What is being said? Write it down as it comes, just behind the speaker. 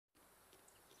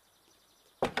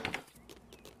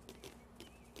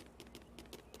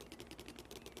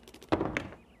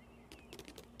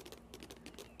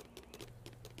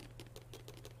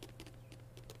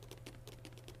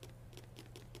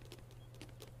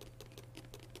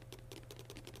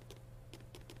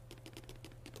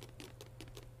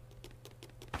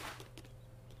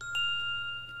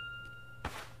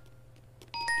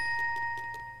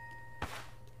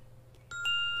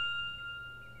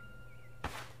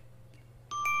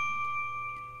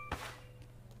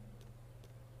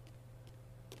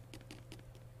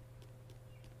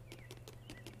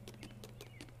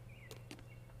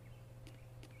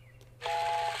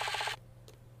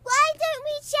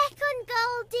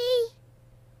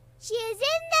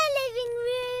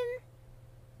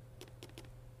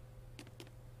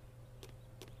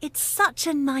It's such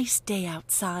a nice day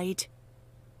outside.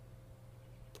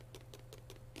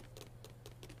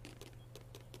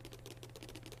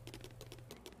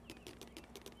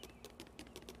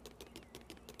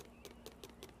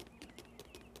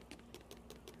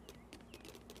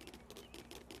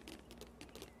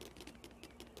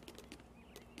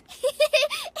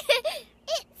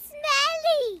 It's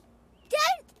smelly!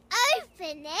 Don't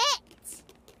open it!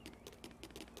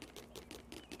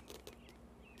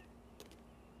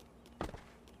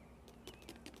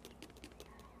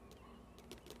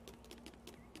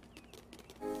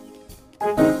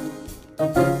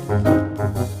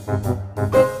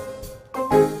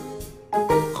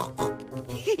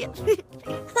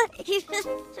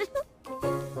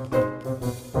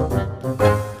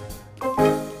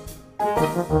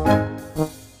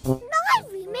 My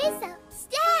room is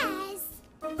upstairs.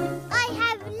 I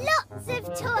have lots of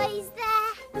toys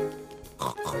there.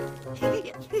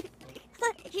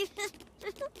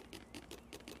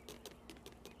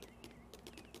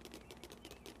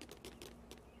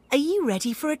 Are you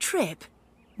ready for a trip?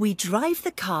 We drive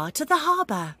the car to the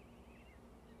harbour.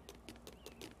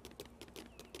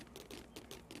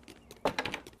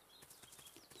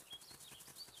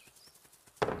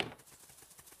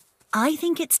 I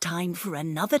think it's time for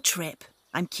another trip.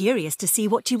 I'm curious to see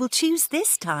what you will choose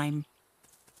this time.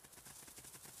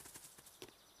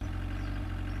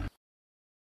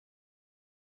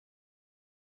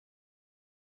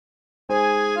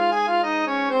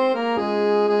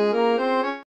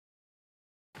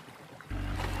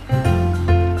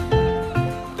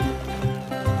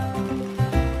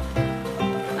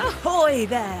 Ahoy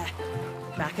there!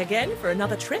 Back again for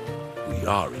another trip? We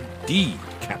are indeed,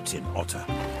 Captain Otter.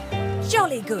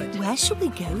 Jolly good. Where shall we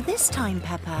go this time,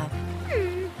 Peppa?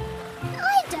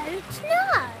 I don't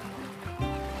know.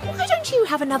 Why don't you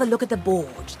have another look at the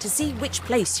board to see which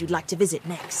place you'd like to visit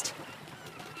next?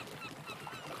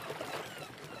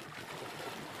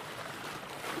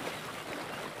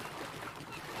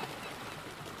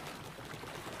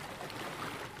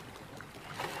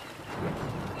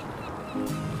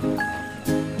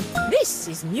 This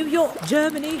is New York.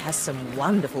 Germany has some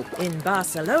wonderful. In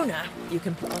Barcelona, you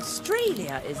can.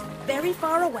 Australia is very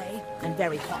far away and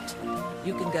very hot.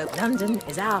 You can go. London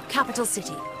is our capital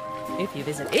city. If you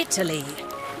visit Italy,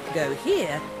 go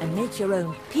here and make your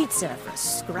own pizza for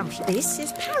scrumptious. This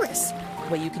is Paris,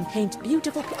 where you can paint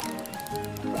beautiful.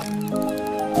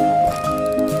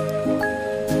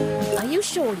 Are you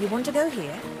sure you want to go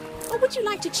here? Or would you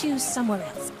like to choose somewhere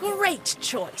else? Great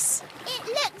choice. It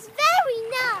looks very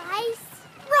nice.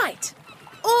 Right.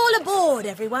 All aboard,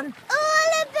 everyone.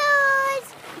 All aboard!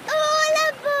 All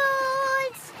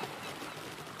aboard!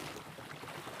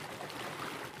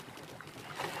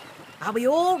 Are we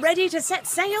all ready to set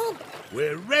sail?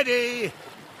 We're ready!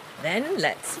 Then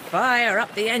let's fire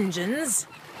up the engines.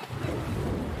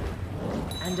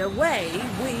 And away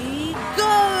we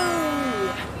go!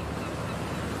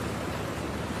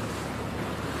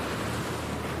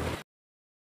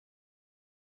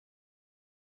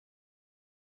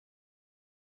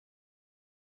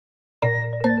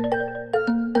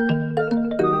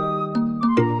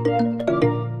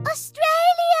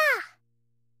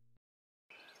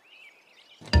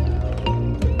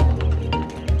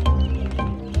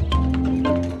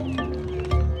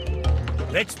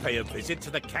 Let's pay a visit to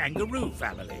the kangaroo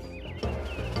family.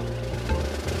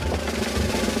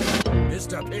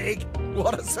 Mr. Pig,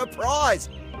 what a surprise!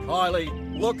 Kylie,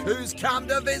 look who's come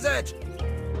to visit!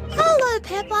 Hello,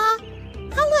 Peppa.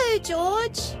 Hello,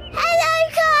 George. Hello,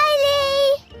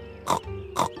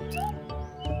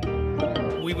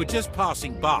 Kylie. We were just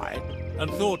passing by and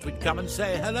thought we'd come and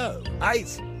say hello.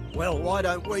 Ace, well, why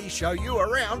don't we show you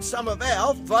around some of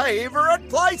our favourite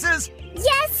places?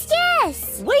 Yes,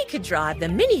 yes. We could drive the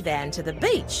minivan to the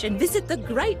beach and visit the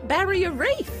Great Barrier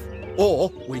Reef. Or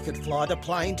we could fly the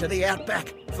plane to the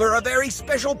outback for a very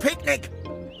special picnic.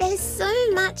 There's so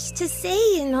much to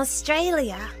see in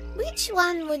Australia. Which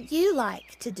one would you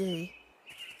like to do?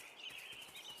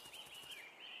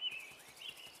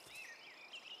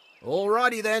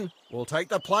 Alrighty then, we'll take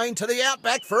the plane to the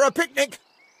outback for a picnic.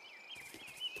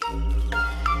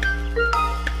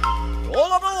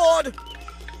 All aboard!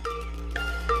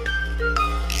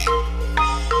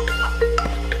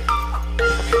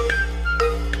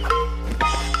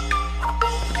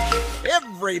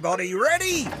 Everybody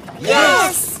ready?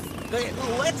 Yes! Then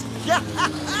let's go!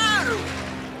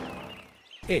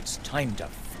 It's time to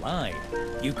fly.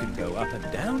 You can go up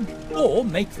and down, or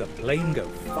make the plane go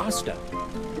faster.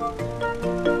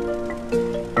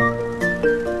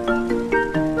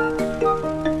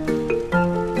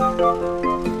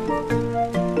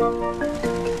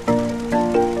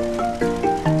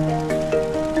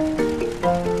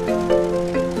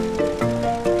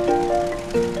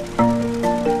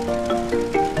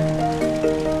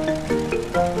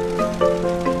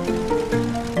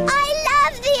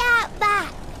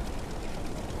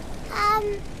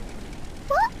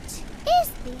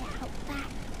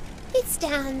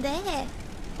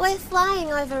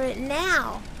 over it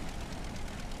now.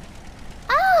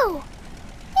 Oh,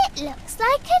 it looks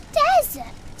like a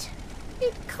desert.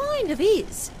 It kind of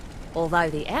is. Although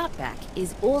the Outback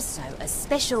is also a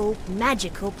special,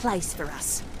 magical place for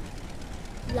us.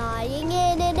 Flying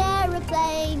in an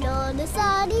aeroplane on a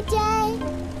sunny day.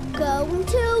 Going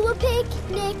to a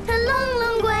picnic a long,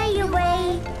 long way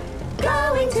away.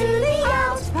 Going to the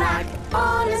Outback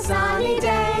on a sunny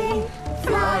day.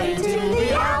 Flying to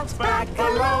the Outback a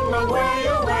long, long way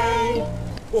away.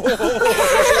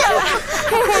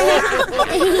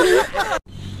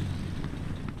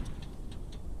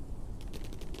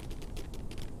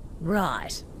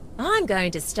 Right, I'm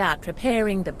going to start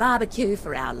preparing the barbecue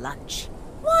for our lunch.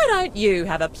 Why don't you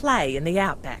have a play in the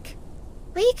Outback?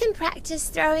 We can practice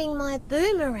throwing my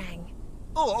boomerang.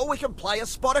 Or we can play a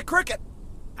spot of cricket.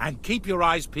 And keep your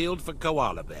eyes peeled for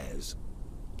koala bears.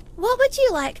 What would you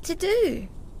like to do?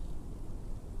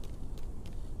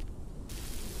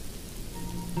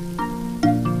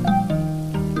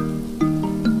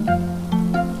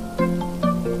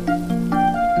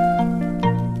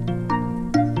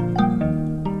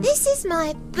 This is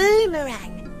my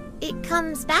boomerang. It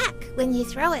comes back when you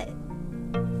throw it.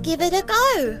 Give it a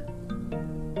go.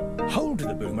 Hold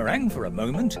the boomerang for a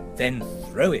moment, then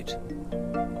throw it.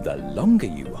 The longer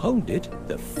you hold it,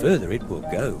 the further it will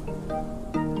go.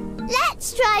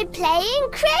 Let's try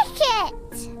playing cricket.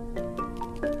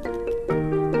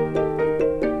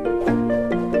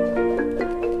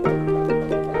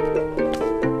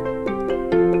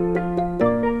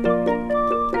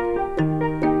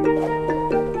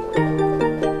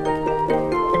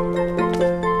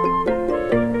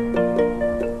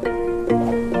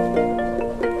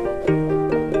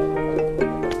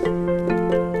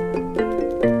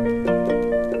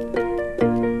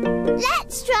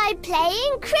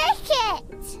 Playing cricket.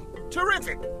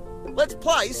 Terrific. Let's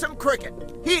play some cricket.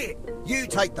 Here, you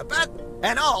take the bat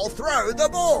and I'll throw the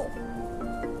ball.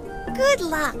 Good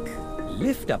luck.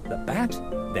 Lift up the bat,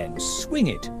 then swing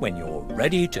it when you're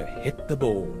ready to hit the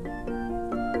ball.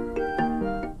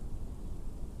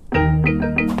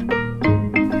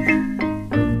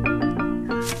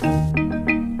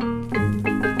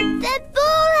 The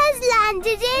ball has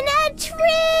landed in a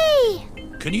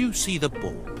tree. Can you see the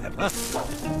ball, Peppa?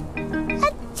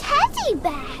 A teddy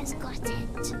bear has got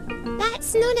it.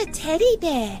 That's not a teddy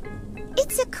bear.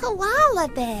 It's a koala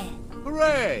bear.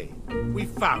 Hooray! We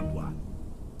found one.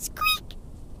 Squeak!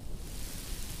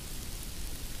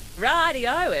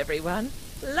 Rightio, everyone.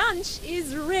 Lunch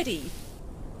is ready.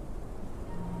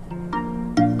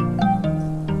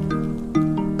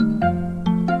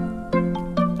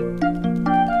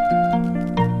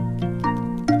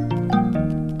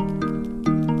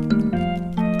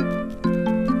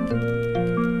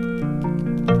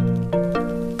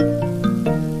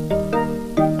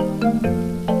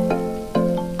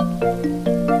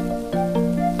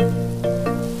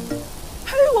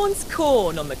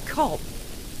 Corn on the cob.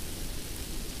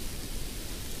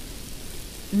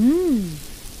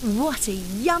 What a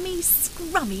yummy,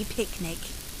 scrummy picnic.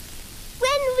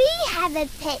 When we have a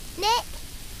picnic,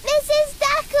 Mrs.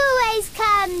 Duck always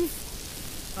comes.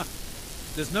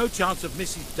 There's no chance of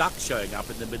Mrs. Duck showing up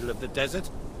in the middle of the desert.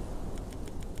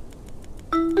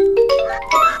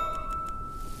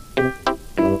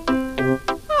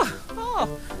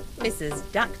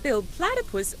 Mrs. Duck-billed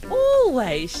Platypus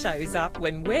always shows up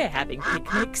when we're having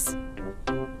picnics.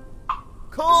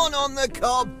 Corn on the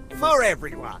cob for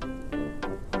everyone.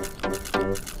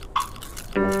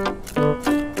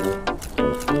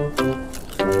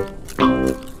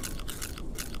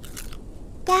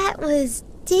 That was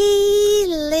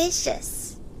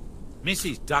delicious.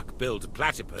 Mrs. Duck-billed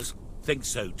Platypus thinks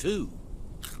so too.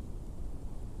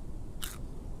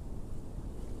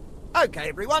 Okay,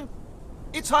 everyone.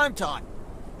 It's home time.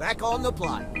 Back on the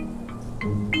plane.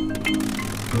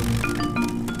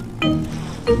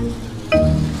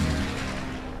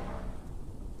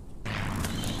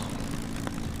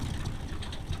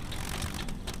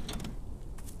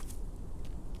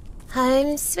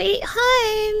 Home sweet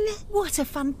home. What a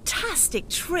fantastic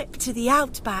trip to the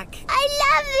Outback. I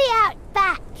love the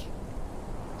Outback.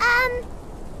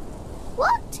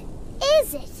 What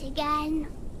is it again?